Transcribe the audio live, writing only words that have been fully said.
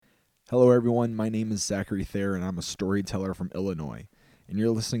Hello, everyone. My name is Zachary Thayer, and I'm a storyteller from Illinois. And you're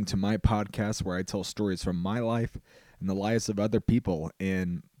listening to my podcast where I tell stories from my life and the lives of other people.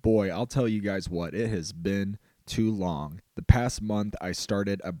 And boy, I'll tell you guys what, it has been too long. The past month, I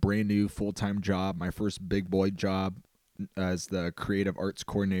started a brand new full-time job, my first big boy job as the creative arts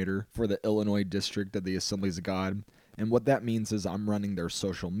coordinator for the Illinois district of the Assemblies of God. And what that means is I'm running their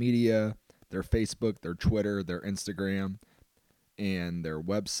social media, their Facebook, their Twitter, their Instagram, and their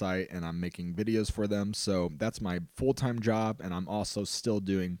website, and I'm making videos for them. So that's my full-time job, and I'm also still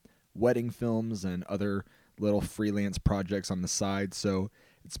doing wedding films and other little freelance projects on the side. So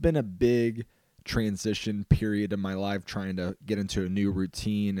it's been a big transition period in my life, trying to get into a new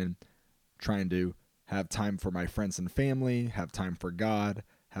routine and trying to have time for my friends and family, have time for God,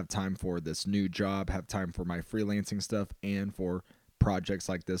 have time for this new job, have time for my freelancing stuff, and for projects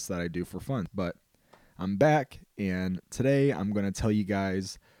like this that I do for fun. But I'm back, and today I'm going to tell you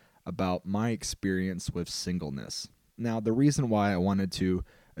guys about my experience with singleness. Now, the reason why I wanted to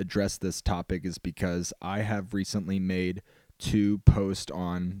address this topic is because I have recently made 2 posts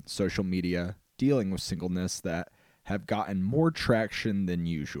on social media dealing with singleness that have gotten more traction than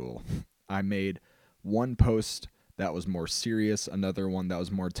usual. I made one post that was more serious, another one that was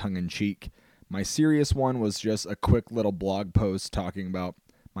more tongue-in-cheek. My serious one was just a quick little blog post talking about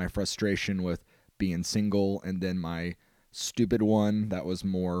my frustration with being single, and then my stupid one that was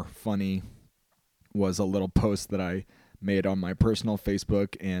more funny was a little post that I made on my personal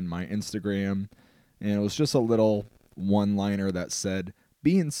Facebook and my Instagram, and it was just a little one-liner that said,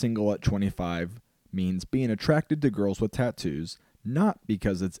 being single at 25 means being attracted to girls with tattoos, not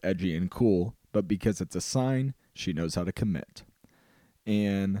because it's edgy and cool, but because it's a sign she knows how to commit.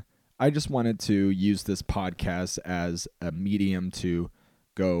 And I just wanted to use this podcast as a medium to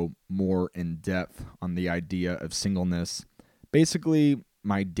go more in depth on the idea of singleness. Basically,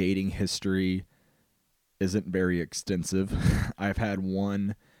 my dating history isn't very extensive. I've had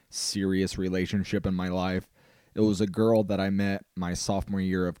one serious relationship in my life. It was a girl that I met my sophomore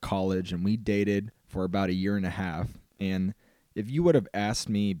year of college, and we dated for about a year and a half. And if you would have asked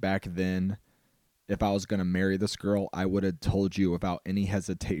me back then if I was going to marry this girl, I would have told you without any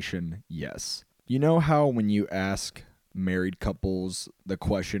hesitation, yes. You know how when you ask married couples the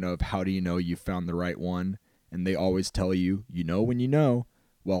question of how do you know you found the right one, and they always tell you, you know when you know.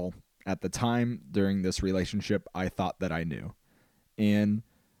 Well, at the time during this relationship, I thought that I knew. And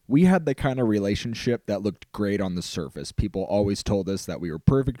we had the kind of relationship that looked great on the surface. People always told us that we were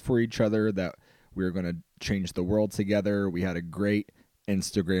perfect for each other, that we were going to change the world together. We had a great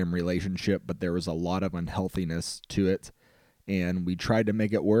Instagram relationship, but there was a lot of unhealthiness to it. And we tried to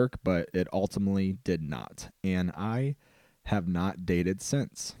make it work, but it ultimately did not. And I have not dated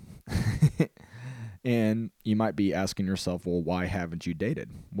since. And you might be asking yourself, well, why haven't you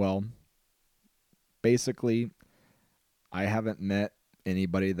dated? Well, basically, I haven't met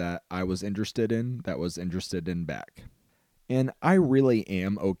anybody that I was interested in that was interested in back. And I really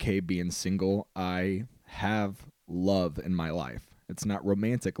am okay being single. I have love in my life. It's not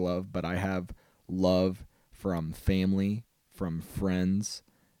romantic love, but I have love from family, from friends,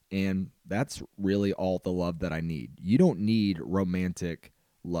 and that's really all the love that I need. You don't need romantic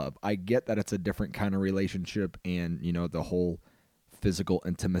love. I get that it's a different kind of relationship, and the whole physical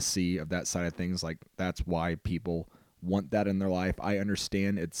intimacy of that side of things, like that's why people want that in their life. I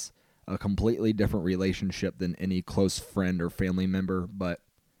understand it's a completely different relationship than any close friend or family member, but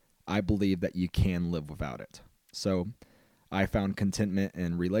I believe that you can live without it. So I found contentment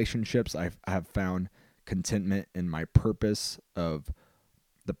in relationships. I have found contentment in my purpose, of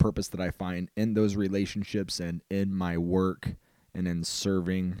the purpose that I find in those relationships and in my work and in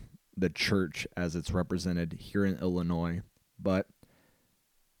serving the church as it's represented here in Illinois. But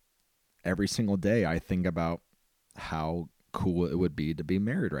every single day I think about how cool it would be to be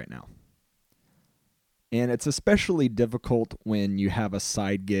married right now. And it's especially difficult when you have a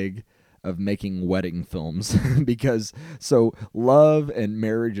side gig of making wedding films because so love and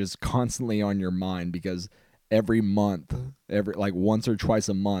marriage is constantly on your mind, because every month, like once or twice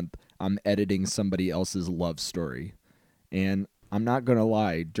a month, I'm editing somebody else's love story. And I'm not going to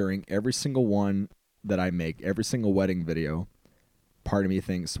lie, during every single one that I make, every single wedding video, part of me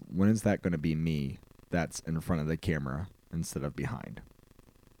thinks, when is that going to be me that's in front of the camera instead of behind?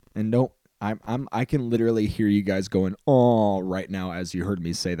 And I can literally hear you guys going, "Oh," right now as you heard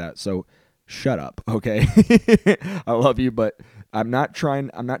me say that. So shut up, okay? I love you, but I'm not trying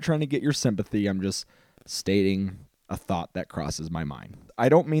to get your sympathy. I'm just stating a thought that crosses my mind. I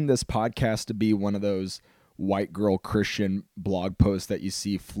don't mean this podcast to be one of those white girl Christian blog posts that you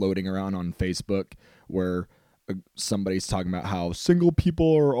see floating around on Facebook where somebody's talking about how single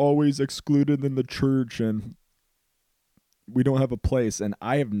people are always excluded in the church and we don't have a place. And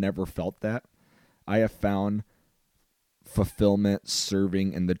I have never felt that. I have found fulfillment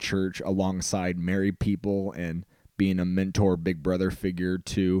serving in the church alongside married people and being a mentor, big brother figure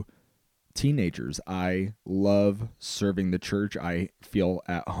to teenagers. I love serving the church. I feel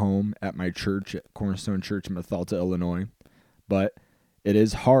at home at my church, at Cornerstone Church in Methalta, Illinois. But it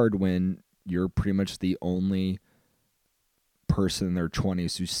is hard when you're pretty much the only person in their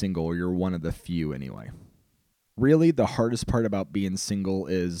 20s who's single, or you're one of the few anyway. Really, the hardest part about being single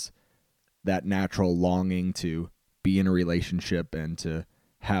is that natural longing to be in a relationship and to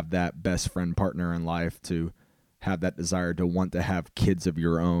have that best friend partner in life, to have that desire to want to have kids of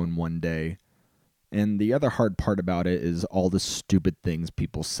your own one day. And the other hard part about it is all the stupid things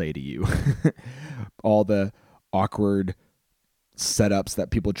people say to you. All the awkward setups that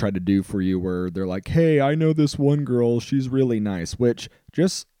people try to do for you where they're like, hey, I know this one girl, she's really nice, which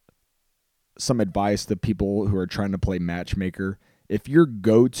just some advice to people who are trying to play matchmaker. If your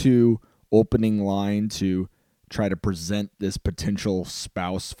go-to opening line to try to present this potential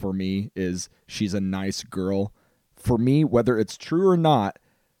spouse for me is she's a nice girl, for me, whether it's true or not,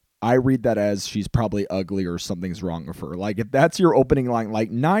 I read that as she's probably ugly or something's wrong with her. Like, if that's your opening line, like,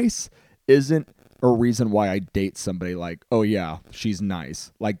 nice isn't a reason why I date somebody. Like, oh yeah, she's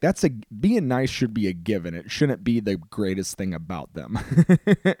nice. Like, being nice should be a given. It shouldn't be the greatest thing about them.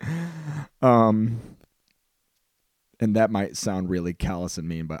 And that might sound really callous and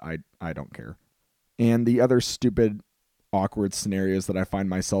mean, but I don't care. And the other stupid, awkward scenarios that I find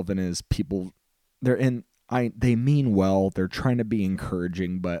myself in is people, they mean well, they're trying to be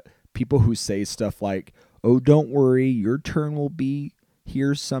encouraging, but people who say stuff like, oh, don't worry, your turn will be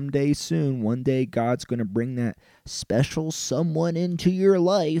here someday soon. One day God's going to bring that special someone into your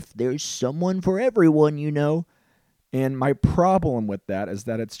life. There's someone for everyone, you know. And my problem with that is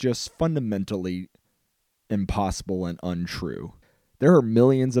that it's just fundamentally impossible and untrue. There are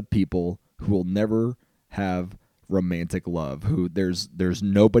millions of people who will never have romantic love, who there's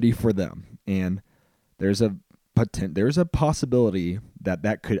nobody for them. And there's a possibility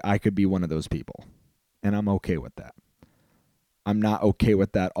that I could be one of those people. And I'm okay with that. I'm not okay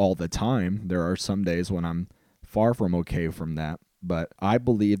with that all the time. There are some days when I'm far from okay from that, but I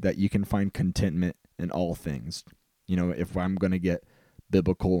believe that you can find contentment in all things. You know, if I'm going to get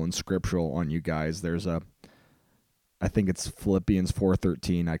biblical and scriptural on you guys, I think it's Philippians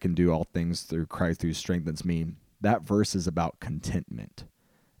 4:13, I can do all things through Christ who strengthens me. That verse is about contentment.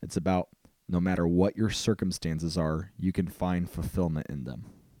 It's about no matter what your circumstances are, you can find fulfillment in them.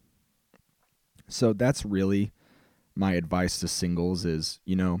 So that's really my advice to singles is,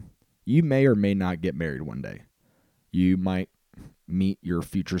 you may or may not get married one day. You might meet your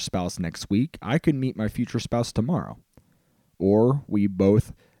future spouse next week. I could meet my future spouse tomorrow. Or we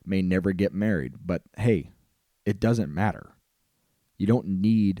both may never get married. But hey, it doesn't matter. You don't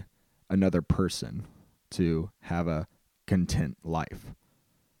need another person to have a content life.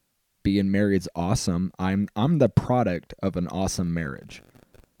 Being married's awesome. I'm the product of an awesome marriage.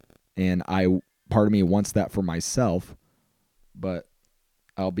 And part of me wants that for myself, but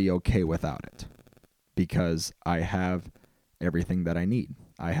I'll be okay without it because I have everything that I need.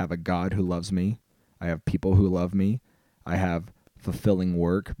 I have a God who loves me. I have people who love me. I have fulfilling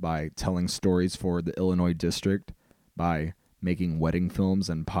work by telling stories for the Illinois district, by making wedding films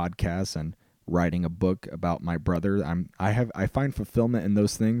and podcasts and writing a book about my brother. I find fulfillment in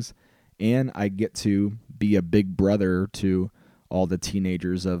those things, and I get to be a big brother to all the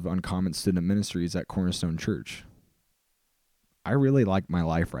teenagers of Uncommon Student Ministries at Cornerstone Church. I really like my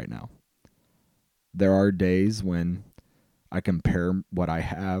life right now. There are days when I compare what I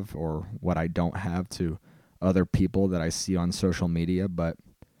have or what I don't have to other people that I see on social media, but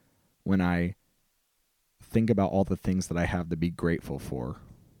when I think about all the things that I have to be grateful for,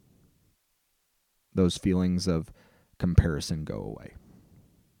 those feelings of comparison go away.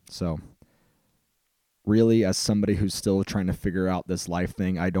 So, really, as somebody who's still trying to figure out this life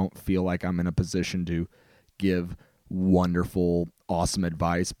thing, I don't feel like I'm in a position to give wonderful, awesome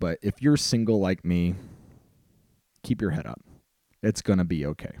advice. But if you're single like me, keep your head up. It's going to be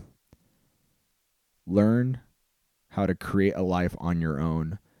okay. Learn how to create a life on your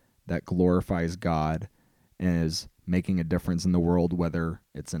own that glorifies God and is making a difference in the world, whether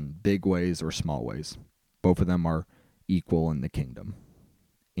it's in big ways or small ways. Both of them are equal in the kingdom.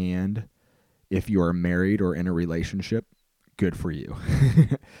 And if you are married or in a relationship, good for you.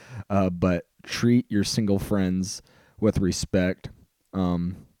 But treat your single friends with respect.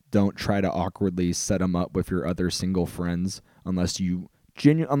 Don't try to awkwardly set them up with your other single friends unless you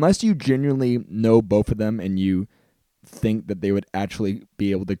unless you genuinely know both of them and you think that they would actually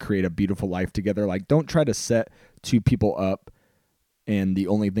be able to create a beautiful life together, like don't try to set two people up and the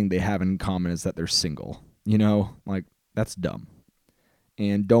only thing they have in common is that they're single. Like that's dumb.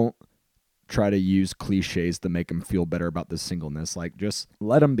 And don't try to use cliches to make them feel better about the singleness. Like just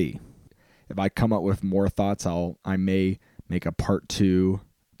let them be. If I come up with more thoughts, I may make a part 2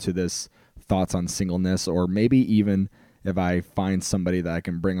 to this thoughts on singleness, or maybe even if I find somebody that I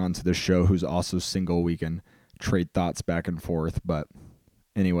can bring onto the show who's also single, we can trade thoughts back and forth. But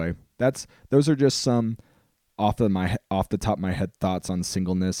anyway, those are just some off the top of my head thoughts on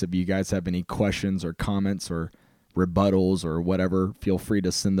singleness. If you guys have any questions or comments or rebuttals or whatever, feel free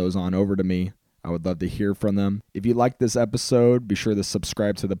to send those on over to me. I would love to hear from them. If you like this episode, be sure to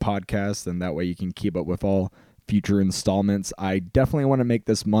subscribe to the podcast, and that way you can keep up with all future installments. I definitely want to make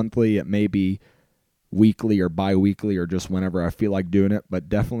this monthly. It may be weekly or bi-weekly or just whenever I feel like doing it, but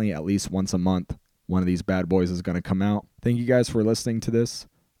definitely at least once a month, one of these bad boys is going to come out. Thank you guys for listening to this.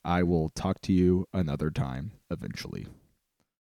 I will talk to you another time eventually.